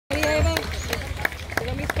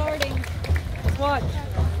Watch.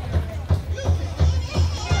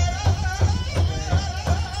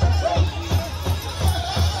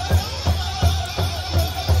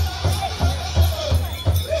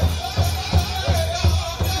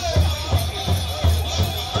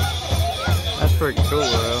 That's pretty cool,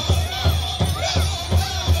 though.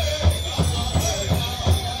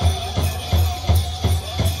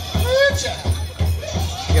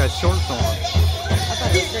 You got shorts on. I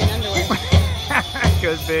thought it was green underwear.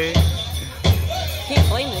 Could be. Can't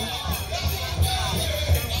blame him.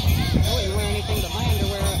 I wouldn't wear anything but my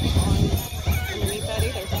underwear on underneath that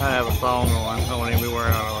either. I have a thong on. I won't even be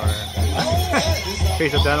wearing underwear.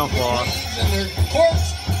 Piece of dental floss.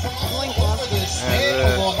 Loincloth.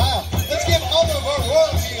 Let's give all of our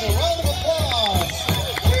royalty a round of applause.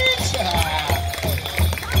 Good job.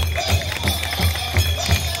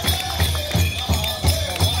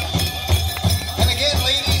 And again,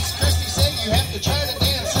 ladies, Christy said you have to try to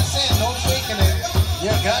dance this in. No faking it.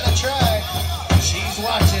 You gotta try. She's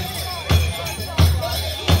watching.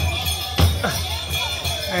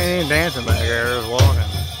 I ain't dancing back there. I was walking.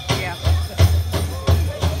 Yeah.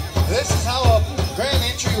 This is how a grand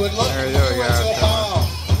entry would look There if you you go, went guys. to a ball.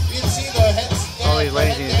 You'd see the heads. All these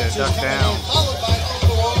ladies need to duck down. Followed by all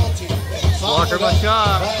the royalty. Walk her my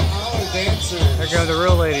shot. By our dancers. There go the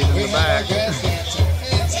real ladies in We the have our back. grass dancer,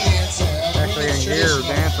 fancy dancer, our Actually in women's gear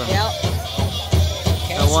traditional. dancing. Yep.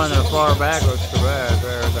 The one in the far back looks too bad.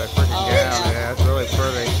 There's that freaking Oh, gown. yeah. Yeah, it's really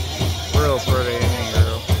pretty. Real pretty Indian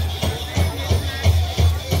girl.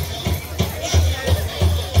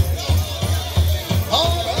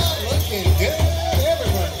 All right, looking good,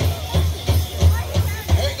 everybody.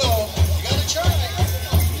 There you go. You gotta try it.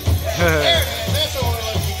 There it is. That's what we're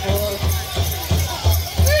looking for.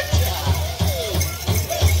 Good job.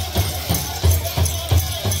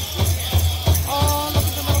 Oh, look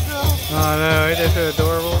at the little girl. Oh no, ain't that so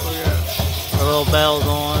adorable? We got our little bells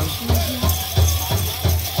on.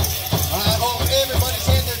 I hope everybody's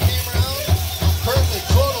had their camera out. Perfect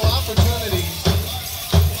photo opportunity.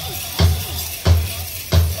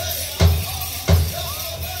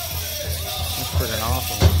 That's freaking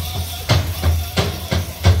awesome.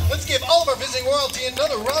 Let's give all of our visiting royalty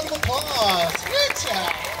another round of applause. Good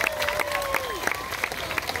job.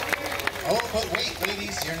 Oh, but wait,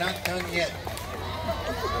 ladies, you're not done yet.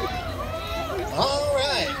 All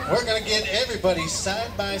right, we're gonna get everybody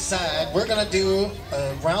side by side. We're gonna do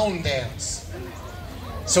a round dance.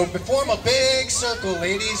 So form a big circle,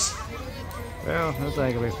 ladies. Well, this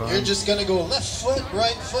ain't gonna be fun. You're just gonna go left foot,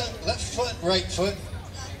 right foot, left foot, right foot.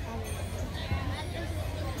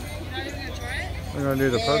 We're gonna do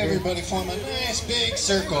the pokey. Everybody form a nice big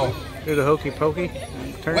circle. Do the hokey pokey.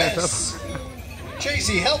 Turn Wes, this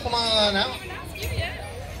Tracy, help them on out.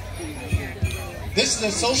 This is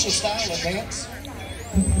a social style of dance. up.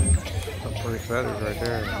 Some pretty feathers right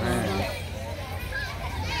there, man.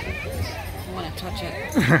 I want to touch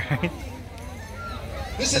it. Right.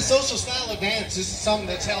 This is social style of dance. This is something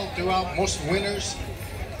that's held throughout most winters.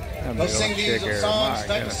 They'll sing these songs,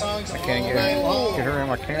 type of songs I all can't night long. get her in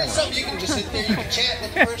my It's camera. something you can just sit there, you can chat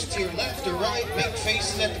with the person to your left or right, make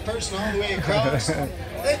faces at the person all the way across.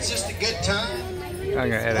 It's just a good time. I'm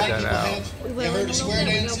gonna edit Like that people out. have, you heard of square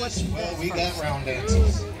dances? Well, we got round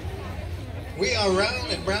dances. We are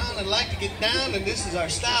round and brown and like to get down, and this is our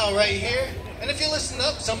style right here. And if you listen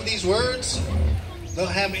up, some of these words, they'll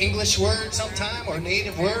have English words sometime or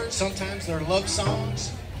native words. Sometimes they're love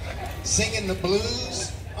songs, singing the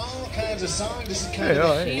blues, all kinds of songs. This is kind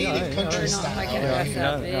of a native country Not style. hiking right us here.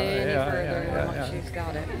 up any further than what she's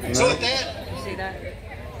got it. So with that, You see that?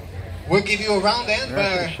 we'll give you a round dance.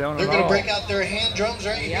 Yeah, she's showing They're it going to all. break out their hand drums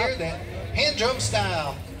right Yep. here. That hand drum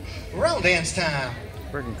style. Round dance time.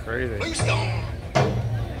 Freaking crazy. Blue stone.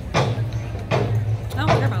 I don't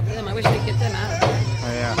care about them. I wish they'd get them out of there.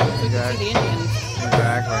 Oh, yeah, So we can see exactly. the Indians.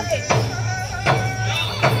 Exactly.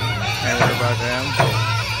 Ain't worried about them.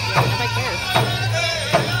 Nobody cares.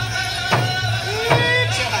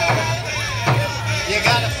 You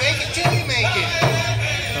gotta fake it till you make it.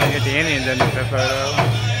 I'll get the Indians in this photo.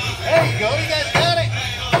 There you go. You guys got it.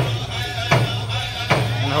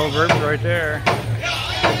 And the whole group's right there.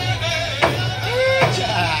 Good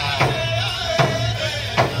job.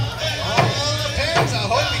 All the parents, I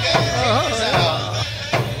hope you got your fingers out.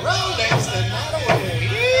 Round dance the night away.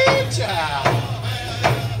 Good job.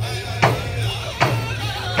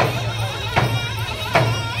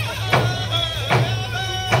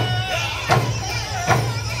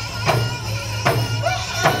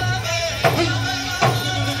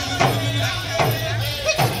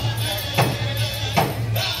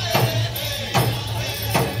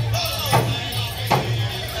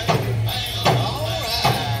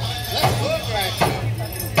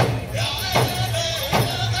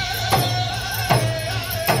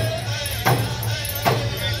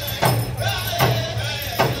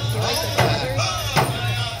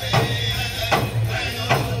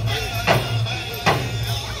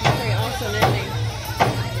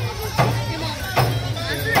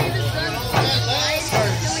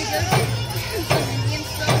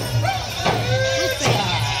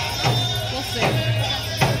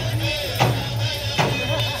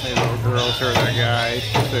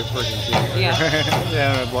 he's so freaking cute. Yeah.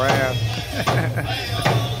 Yeah, a brass.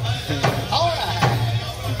 All right.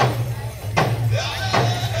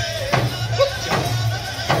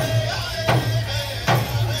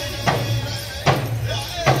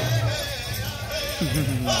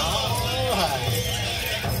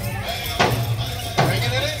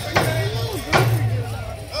 Bringing it in.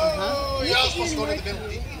 Oh, you're all supposed to go to the middle.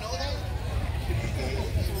 Didn't you know that?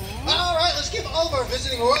 All right, let's give all of our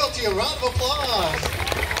visiting royalty a round of applause.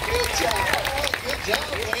 Good job. Good job,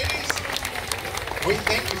 ladies. We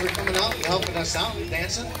thank you for coming out and helping us out and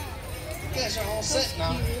dancing. You guys are all set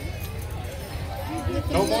now.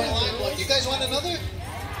 No more limelight. You guys want another?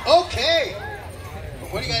 Okay.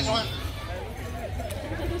 What do you guys want?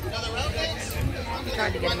 Another round dance?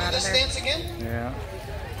 Tried to get him out of Let's there. dance again? Yeah.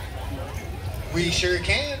 We sure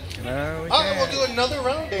can. No, we All right, can't. we'll do another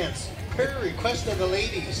round dance. Per request of the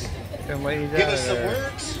ladies. Them ladies Give out us some there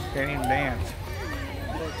words. can't even dance.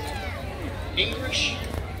 English.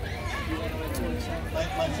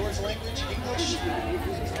 My fourth language, English.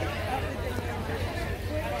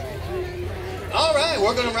 All right,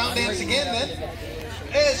 we're going to round dance again then.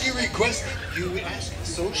 As you requested, you ask,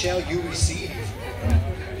 so shall you receive.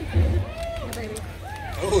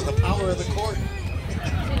 Oh, the power of the court.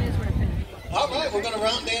 All right, we're going to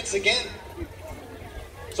round dance again.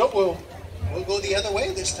 So we'll go the other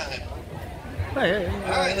way this time. Hey,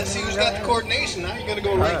 All right, let's see who's got the coordination. Now you're going to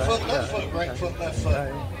go right foot, left foot, right foot, left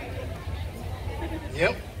foot.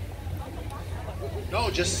 Yep. No,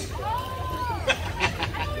 just...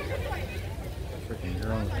 Freaking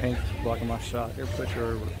girl in pink blocking my shot. Here, put her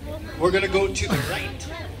over. We're going to go to the right.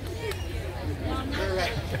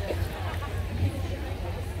 Correct.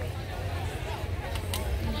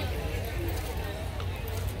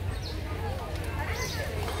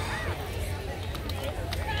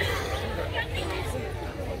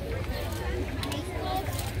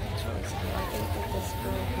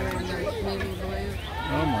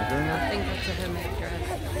 Oh my I goodness. think that's a homemade dress.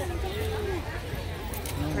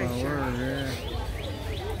 Oh my Pretty sure. word, yeah.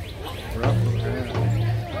 Rough,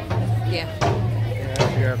 yeah. Yeah. Yeah,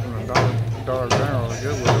 she got from the Dollar General, the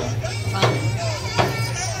Goodwill.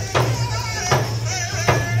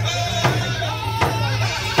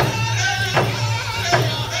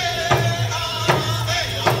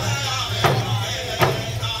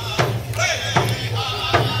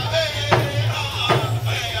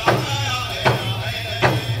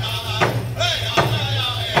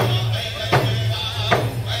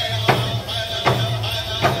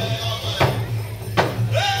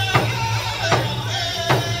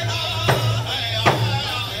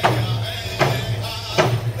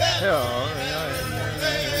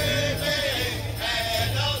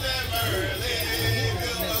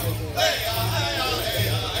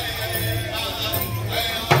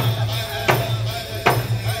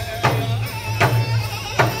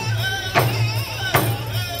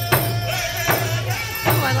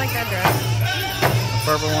 Oh, I like that dress.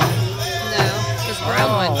 Purple one? No, this brown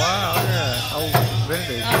Oh, one. wow, yeah. Old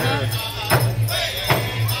vintage, Uh-huh. yeah.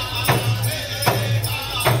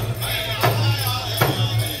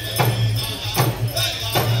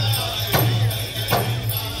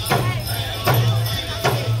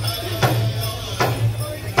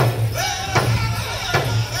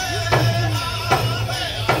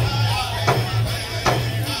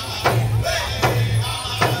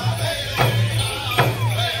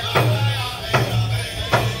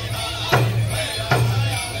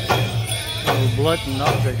 Blunt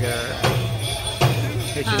object there.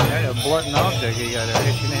 Hit you in the head, a blunt object, you gotta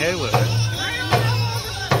hit you in the head with it.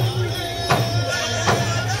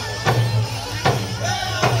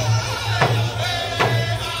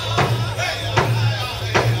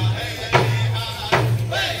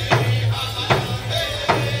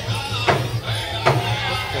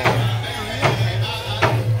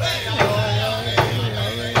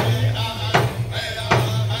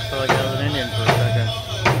 I feel like I was an Indian for a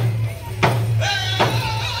second.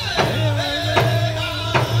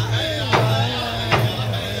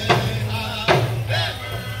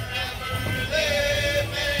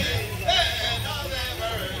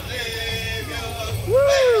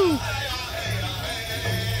 Woo!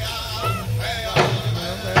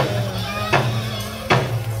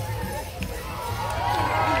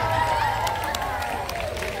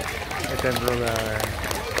 Get that brother out of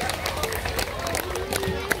there.